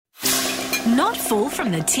Not full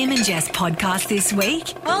from the Tim and Jess podcast this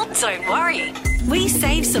week? Well, don't worry. We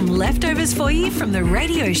saved some leftovers for you from the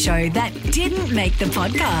radio show that didn't make the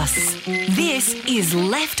podcasts. This is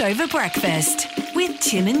Leftover Breakfast with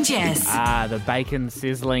Tim and Jess. The bacon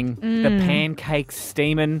sizzling, the pancakes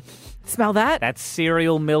steaming. Smell that? That's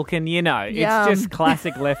cereal milking, Yum. It's just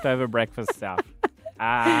classic leftover breakfast stuff.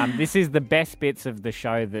 This is the best bits of the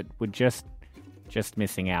show that were just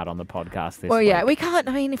missing out on the podcast this week. Yeah, we can't.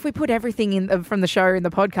 I mean, if we put everything in from the show in the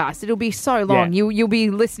podcast, it'll be so long. Yeah. You'll be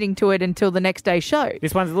listening to it until the next day's show.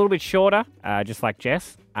 This one's a little bit shorter, just like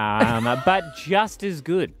Jess, but just as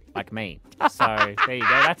good, like me. So there you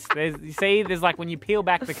go. There's like when you peel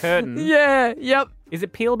back the curtain. Yeah. Yep. Is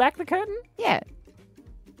it peel back the curtain? Yeah.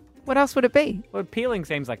 What else would it be? Well, peeling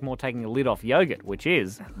seems like more taking the lid off yogurt, which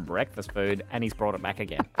is breakfast food, and he's brought it back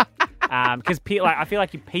again. Because I feel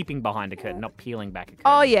like you're peeping behind a curtain, not peeling back a curtain.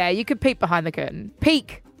 Oh yeah, you could peek behind the curtain.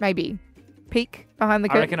 Peek, maybe. Peek behind the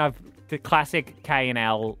I curtain. reckon the classic K and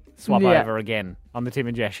L swap Yeah. over again on the Tim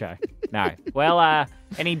and Jess show. No. Well,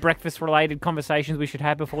 any breakfast-related conversations we should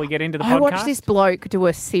have before we get into the podcast? I watched this bloke do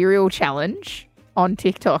a cereal challenge on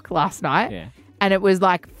TikTok last night. Yeah. And it was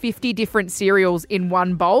like 50 different cereals in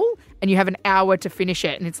one bowl, and you have an hour to finish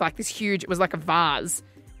it. And it's like this huge, it was like a vase.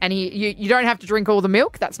 And you don't have to drink all the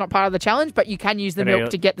milk. That's not part of the challenge, but you can use the milk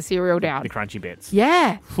to get the cereal down. The crunchy bits.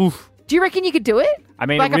 Yeah. Oof. Do you reckon you could do it? I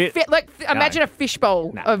mean, like imagine a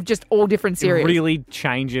fishbowl No. of just all different cereals. It really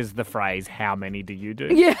changes the phrase, how many do you do?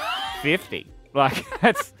 Yeah. 50. Like,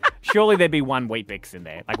 surely there'd be one Wheat Bix in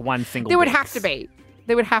there, like one single There would Bix. have to be.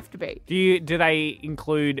 There would have to be. Do they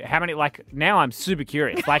include how many? Like, now I'm super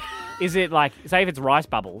curious. Like, is it like, say if it's rice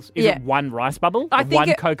bubbles, is Yeah. it one rice bubble? I Or think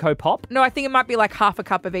one Cocoa Pop? No, I think it might be like half a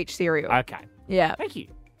cup of each cereal. Okay. Yeah. Thank you.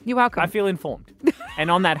 You're welcome. I feel informed. And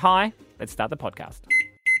on that high, let's start the podcast.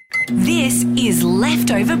 This is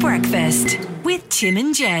Leftover Breakfast with Tim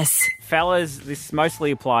and Jess. Fellas, this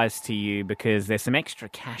mostly applies to you because there's some extra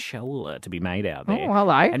cashola to be made out there. Oh,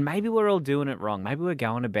 hello. And maybe we're all doing it wrong. Maybe we're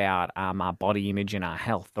going about our body image and our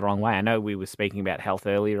health the wrong way. I know we were speaking about health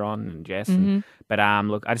earlier on, and Jess. But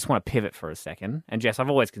look, I just want to pivot for a second. And Jess, I've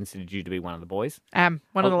always considered you to be one of the boys. One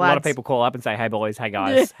of the A lads. lot of people call up and say, hey, boys, hey,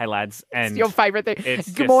 guys, hey, lads. And It's your favourite thing. it's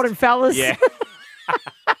Good just- morning, fellas. Yeah.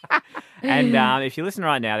 And if you listen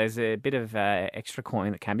right now, there's a bit of extra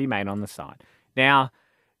coin that can be made on the side. Now,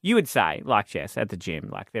 you would say, like Jess, at the gym,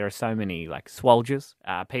 like there are so many like swolgers,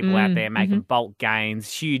 people out there making bulk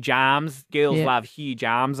gains, huge arms. Girls Yeah. love huge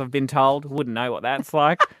arms, I've been told. Wouldn't know what that's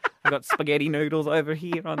like. I've got spaghetti noodles over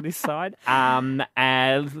here on this side. And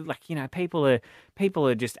like, you know, people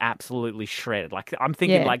are just absolutely shredded. Like I'm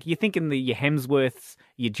thinking, Yeah. like you're thinking your Hemsworths,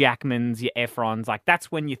 your Jackmans, your Efrons. Like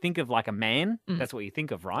that's when you think of like a man. That's what you think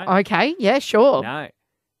of, right? Okay. Yeah, sure. No,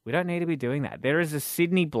 we don't need to be doing that. There is a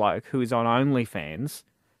Sydney bloke who is on OnlyFans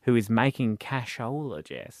who is making cashola,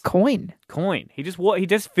 Jess. Coin. He just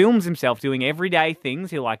films himself doing everyday things.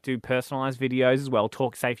 He'll like do personalized videos as well.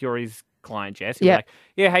 Say if you're his client, Jess. He'll be Yeah. like,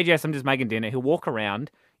 yeah, hey Jess, I'm just making dinner. He'll walk around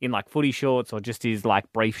in like footy shorts or just his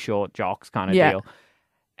like brief short jocks kind of Yeah. deal.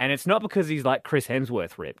 And it's not because he's like Chris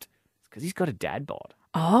Hemsworth ripped. It's because he's got a dad bod.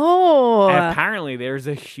 Oh. And apparently there is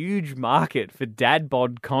a huge market for dad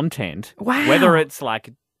bod content. Wow. Whether it's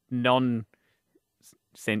like non-sensual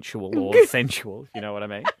or sensual, if you know what I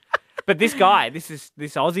mean. But this guy, this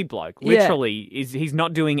Aussie bloke, Yeah. literally he's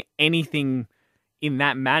not doing anything in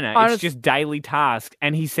that manner. I It's was- just daily tasks.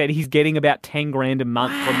 And he said he's getting about 10 grand a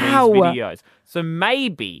month Wow. from these videos. So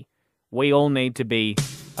maybe we all need to be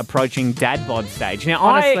approaching dad bod stage. Now,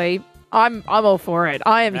 Honestly, I'm all for it.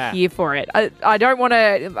 I am Yeah. here for it. I don't want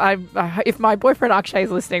to. If my boyfriend Akshay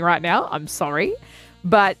is listening right now, I'm sorry,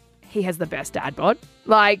 but he has the best dad bod.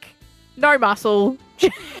 Like, no muscle,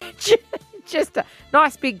 just a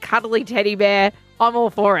nice big cuddly teddy bear. I'm all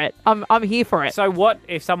for it. I'm here for it. So what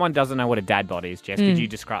if someone doesn't know what a dad bod is, Jess? Hmm. Could you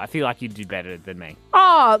describe? I feel like you'd do better than me.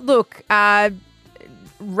 Oh, look,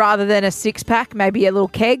 rather than a six pack, maybe a little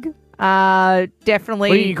keg. Definitely.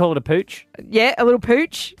 What do you call it, a pooch? Yeah, a little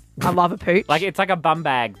pooch. I love a pooch. Like it's like a bum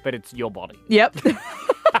bag, but it's your body. Yep.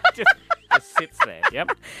 just sits there.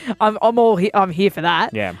 Yep. I'm here for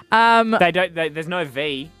that. Yeah. There's no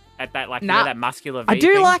V at that, like you know, Nah. that muscular V. I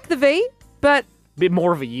do thing. like the V, but bit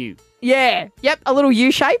more of a U. yeah, yep, a little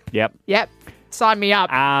U shape. Yep. Yep, sign me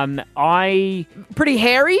up. Pretty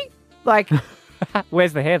hairy, like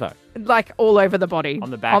Where's the hair though? like all over the body.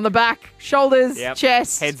 On the back. Shoulders, Yep.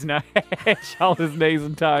 chest. Heads, no, shoulders, knees,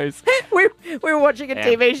 and toes. we were watching a Yeah.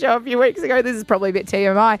 TV show a few weeks ago. This is probably a bit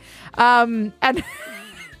TMI. And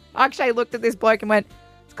Akshay looked at this bloke and went,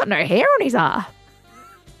 "He's got no hair on his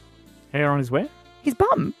Hair on his where? his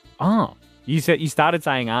bum." Oh, You started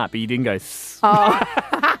saying but you didn't go s. Oh.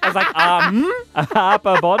 I was like,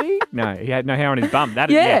 upper body? No, he had no hair on his bum. That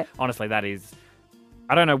is, Yeah. honestly, that is.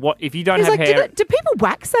 I don't know what if you don't He's have like, hair. do people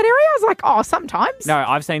wax that area? I was like, oh, sometimes. No,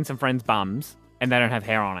 I've seen some friends' bums and they don't have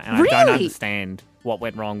hair on it, and I Really? don't understand what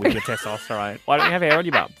went wrong with your testosterone. Why don't you have hair on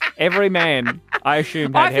your bum? Every man, I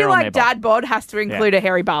assume, had I hair feel on like their bum. dad bod has to include a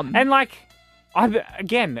hairy bum. And like, I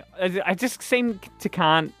just seem to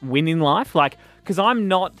can't win in life. Like, because I'm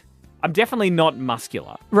definitely not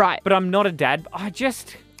muscular. Right. But I'm not a dad. I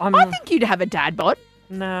think you'd have a dad bod.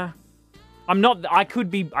 Nah. I'm not. I could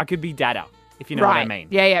be dadder, if you know what I mean.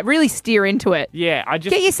 Yeah. Really steer into it. Yeah, I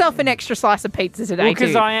just Get yourself an extra slice of pizza today,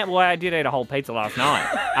 because too. I did eat a whole pizza last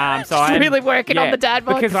night. So I'm really working on the dad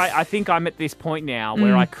bod. because I think I'm at this point now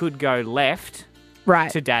where I could go left right.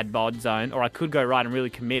 to dad bod zone, or I could go right and really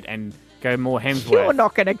commit and go more Hemsworth. You're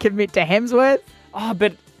not going to commit to Hemsworth. Oh,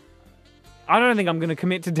 but I don't think I'm going to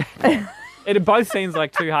commit to dad bod. It both seems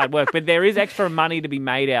like too hard work, but there is extra money to be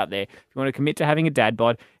made out there. If you want to commit to having a dad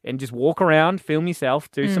bod and just walk around, film yourself,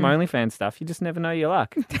 do some OnlyFans stuff, you just never know your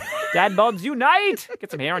luck. Dad bods unite! Get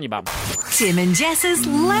some hair on your bum. Tim and Jess's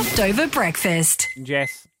leftover breakfast.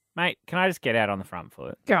 Jess, mate, can I just get out on the front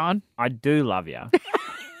foot? Go on. I do love you,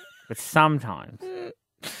 but sometimes,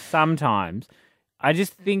 I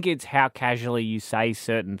just think it's how casually you say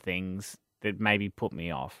certain things that maybe put me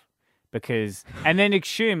off. And then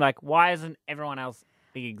assume, like, why isn't everyone else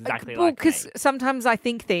think exactly like me? Because sometimes I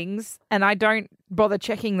think things and I don't bother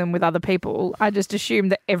checking them with other people. I just assume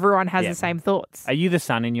that everyone has the same thoughts. Are you the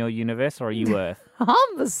sun in your universe or are you Earth?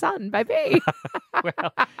 I'm the sun, baby.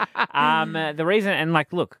 The reason, and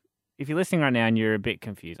like, look, if you're listening right now and you're a bit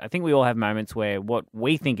confused, I think we all have moments where what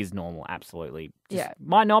we think is normal absolutely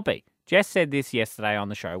might not be. Jess said this yesterday on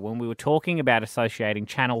the show when we were talking about associating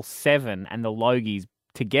Channel 7 and the Logies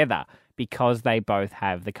together because they both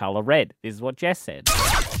have the colour red. This is what Jess said.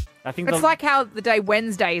 I think it's like how the day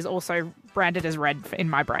Wednesday is also branded as red in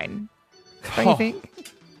my brain. Don't you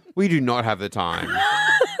think? We do not have the time.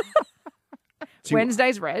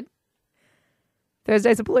 Wednesday's red.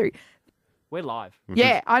 Thursdays are blue. We're live.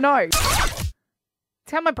 Yeah, I know.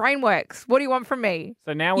 It's how my brain works. What do you want from me?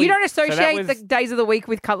 So now you don't associate the days of the week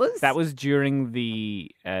with colours? That was during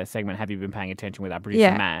the segment Have You Been Paying Attention with our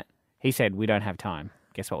producer Matt. He said, we don't have time.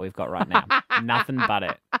 Guess what we've got right now? Nothing but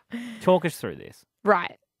it. Talk us through this.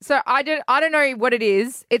 Right. So I don't know what it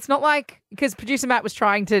is. It's not like, because producer Matt was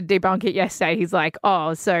trying to debunk it yesterday. He's like,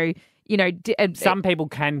 oh, so, you know. Some people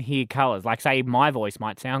can hear colours. Like, say, my voice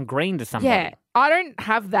might sound green to somebody. Yeah. I don't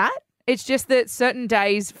have that. It's just that certain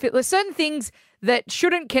days, certain things that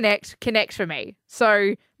shouldn't connect for me.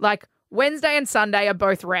 So, like, Wednesday and Sunday are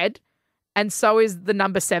both red, and so is the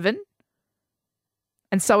number 7,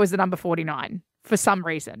 and so is the number 49 for some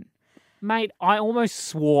reason. Mate, I almost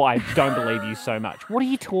swore I don't believe you so much. What are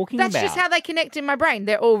you talking about? That's just how they connect in my brain.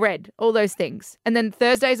 They're all red, all those things. And then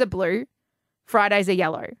Thursdays are blue, Fridays are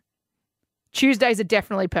yellow, Tuesdays are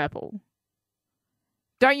definitely purple.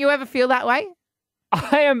 Don't you ever feel that way?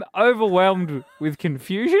 I am overwhelmed with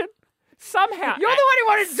confusion. Somehow. You're the one who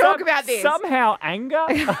wanted to talk about this. Somehow anger.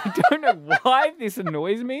 I don't know why this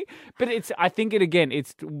annoys me, but I think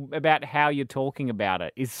it's about how you're talking about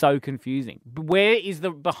it is so confusing. Where is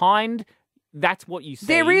the behind? That's what you see.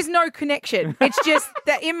 There is no connection. It's just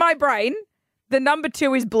that in my brain, the number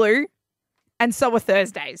 2 is blue, and so are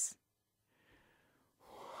Thursdays.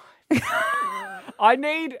 I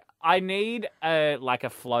need like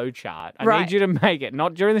a flow chart. I Right. need you to make it,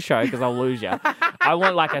 not during the show because I'll lose you. I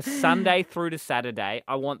want like a Sunday through to Saturday.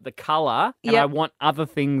 I want the colour and I want other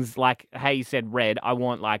things like, hey, you said red. I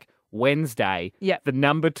want like Wednesday, the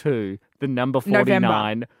number 2, the number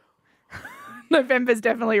 49. November's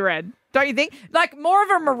definitely red. Don't you think? Like more of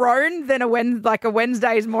a maroon than a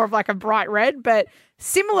Wednesday is more of like a bright red, but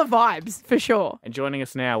similar vibes for sure. And joining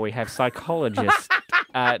us now, we have psychologist.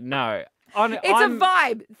 No. It's a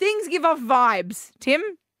vibe. Things give off vibes, Tim.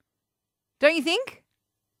 Don't you think?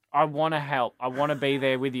 I want to help. I want to be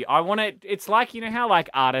there with you. I want to. It's like, you know how like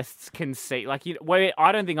artists can see, like,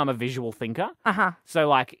 I don't think I'm a visual thinker. So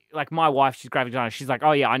like my wife, she's graphic designer. She's like,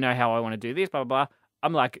 oh yeah, I know how I want to do this. Blah blah blah.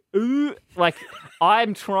 I'm like, ooh, like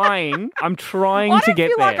I'm trying to get there. I don't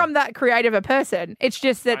feel like I'm that creative a person. It's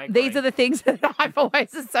just that these are the things that I've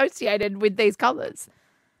always associated with these colours.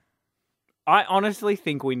 I honestly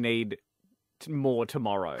think we need more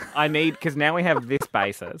tomorrow. Because now we have this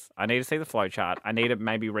basis. I need to see the flow chart. I need to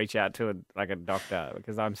maybe reach out to a doctor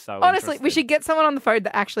because I'm so Honestly, interested. we should get someone on the phone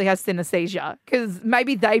that actually has synesthesia because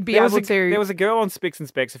maybe they'd be able to. There was a girl on Spicks and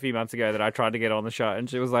Specs a few months ago that I tried to get on the show and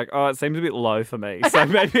she was like, oh, it seems a bit low for me. So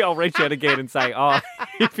maybe I'll reach out again and say, oh,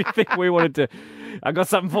 if you think we wanted to I got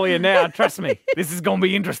something for you now. Trust me, this is going to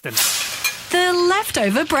be interesting. The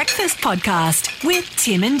Leftover Breakfast Podcast with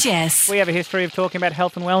Tim and Jess. We have a history of talking about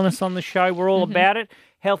health and wellness on the show. We're all about it.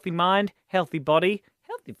 Healthy mind, healthy body,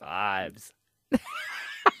 healthy vibes.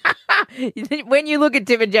 When you look at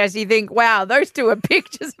Tim and Jess, you think, wow, those two are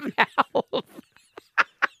pictures of health.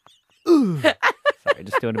 Sorry,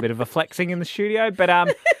 just doing a bit of a flexing in the studio. But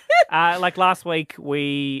like last week, you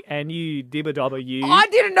dibba-dobba you. I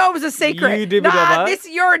didn't know it was a secret. You dibba-dobba.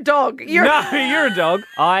 You're a dog. You're a dog.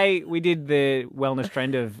 We did the wellness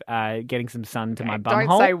trend of getting some sun to my bum Don't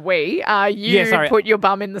hole. say we. You put your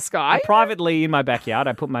bum in the sky. Privately in my backyard,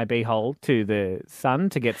 I put my beehole to the sun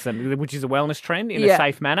to get some, which is a wellness trend in a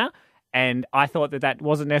safe manner. And I thought that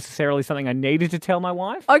wasn't necessarily something I needed to tell my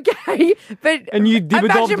wife. Okay, but and you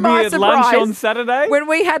dibba-dobbed me at lunch on Saturday? When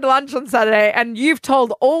we had lunch on Saturday and you've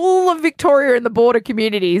told all of Victoria and the border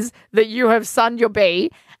communities that you have sunned your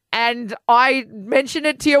bee, and I mentioned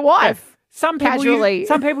it to your wife. Yeah. Some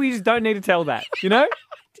people you just don't need to tell that, you know?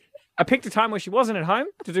 I picked a time where she wasn't at home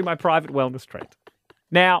to do my private wellness trend.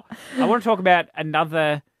 Now, I want to talk about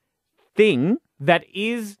another thing that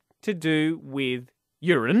is to do with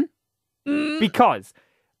urine. Because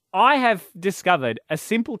I have discovered a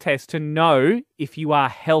simple test to know if you are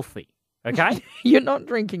healthy, okay? You're not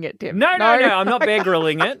drinking it, Tim. No, I'm not Bear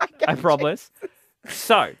Grylling it, I promise.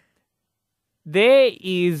 So, there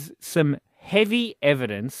is some heavy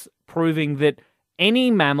evidence proving that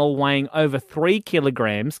any mammal weighing over 3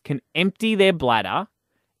 kilograms can empty their bladder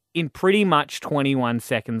in pretty much 21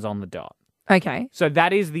 seconds on the dot. Okay. So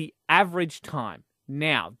that is the average time.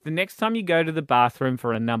 Now, the next time you go to the bathroom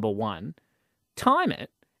for a number one, time it.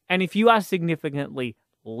 And if you are significantly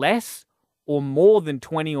less or more than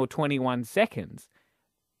 20 or 21 seconds,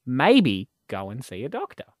 maybe go and see a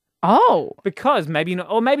doctor. Oh. Because maybe not,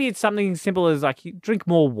 or maybe it's something as simple as like you drink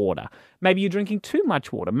more water. Maybe you're drinking too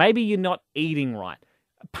much water. Maybe you're not eating right.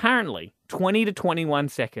 Apparently, 20 to 21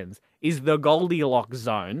 seconds is the Goldilocks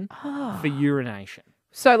zone for urination.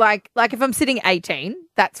 So, like if I'm sitting 18,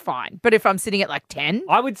 that's fine. But if I'm sitting at like 10,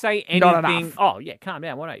 I would say not anything. enough. Oh, yeah, calm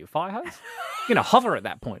down. What are you, fire hose? You're going to hover at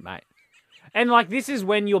that point, mate. And like this is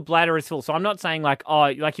when your bladder is full. So I'm not saying like,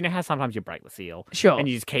 oh, like you know how sometimes you break the seal. Sure. And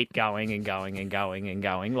you just keep going and going and going and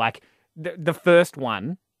going. Like the first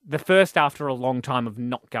after a long time of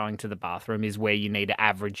not going to the bathroom is where you need to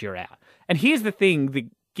average your out. And here's the thing that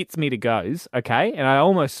gets me to goes, okay? And I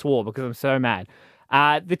almost swore because I'm so mad.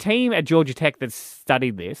 The team at Georgia Tech that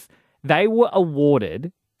studied this, they were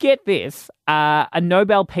awarded, get this, a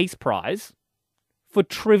Nobel Peace Prize for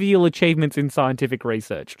trivial achievements in scientific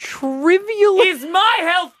research. Trivial? Is my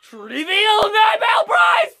health trivial Nobel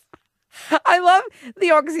Prize? I love the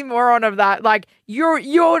oxymoron of that. Like, your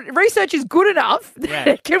research is good enough that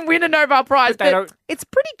it can win a Nobel Prize, but it's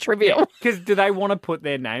pretty trivial. Because do they want to put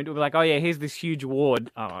their name to it? Like, oh, yeah, here's this huge award.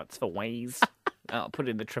 Oh, it's for Wheeze. I'll put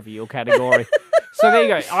it in the trivial category. So there you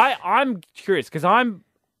go. I'm curious because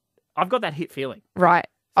I've got that hit feeling. Right.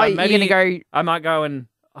 So you're going to go... I might go and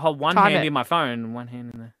hold one hand in my phone and one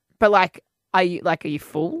hand in the... But like, are you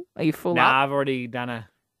full? Are you full up? Nah, I've already done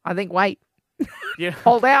I think wait. Yeah.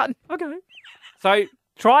 Hold out. Okay. So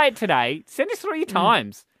try it today. Send us through your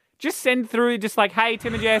times. Just send through just like, hey,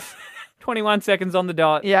 Tim and Jess, 21 seconds on the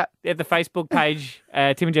dot. Yeah. At the Facebook page,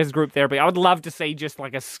 Tim and Jess Group Therapy. I would love to see just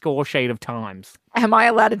like a score sheet of times. Am I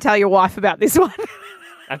allowed to tell your wife about this one?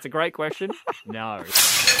 That's a great question. No.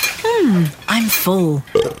 I'm full.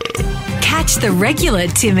 Catch the regular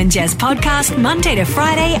Tim and Jess podcast Monday to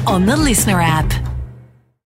Friday on the Listener app.